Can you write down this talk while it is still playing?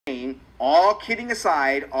all kidding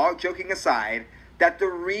aside, all joking aside, that the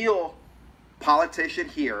real politician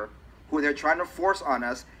here, who they're trying to force on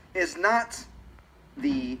us, is not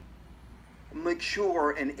the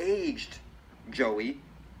mature and aged Joey,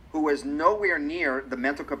 who is nowhere near the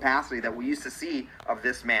mental capacity that we used to see of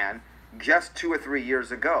this man just 2 or 3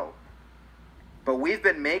 years ago. But we've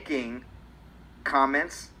been making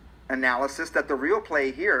comments, analysis, that the real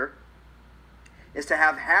play here is to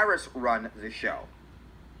have Harris run the show.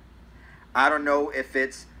 I don't know if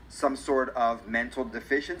it's some sort of mental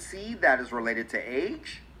deficiency that is related to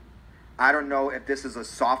age. I don't know if this is a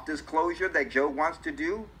soft disclosure that Joe wants to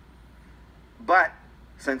do. But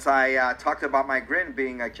since I talked about my grin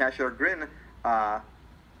being a Cheshire grin,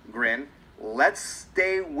 let's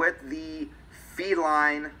stay with the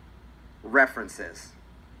feline references.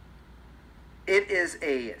 It is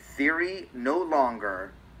a theory no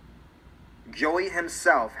longer. Joey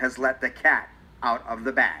himself has let the cat out of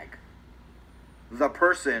the bag. The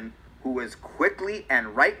person who is quickly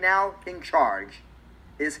and right now in charge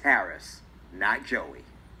is Harris, not Joey.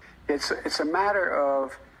 It's a matter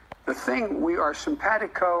of the thing. We are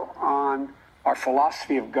simpatico on our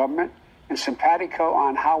philosophy of government and simpatico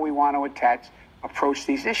on how we want to approach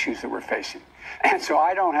these issues that we're facing. And so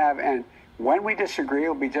I don't have, and when we disagree,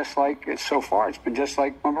 it'll be just like, so far, it's been just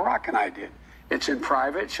like when Barack and I did. It's in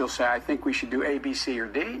private. She'll say, I think we should do A, B, C, or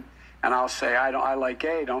D. And I'll say, I like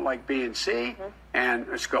A, don't like B and C. Mm-hmm. And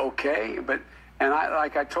it's go, okay. And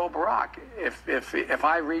like I told Barack, if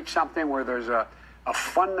I reach something where there's a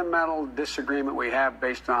fundamental disagreement we have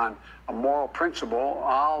based on a moral principle,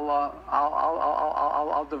 I'll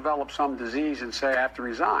develop some disease and say I have to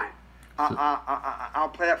resign. I'll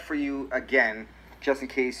play that for you again, just in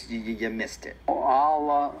case you missed it.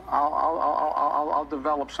 I'll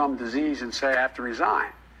develop some disease and say I have to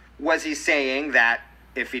resign. Was he saying that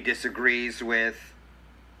if he disagrees with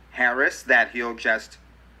Harris, that he'll just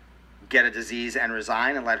get a disease and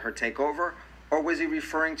resign and let her take over? Or was he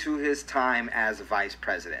referring to his time as vice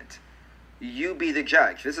president? You be the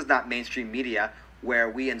judge. This is not mainstream media where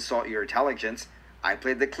we insult your intelligence. I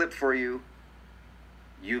played the clip for you.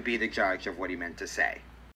 You be the judge of what he meant to say.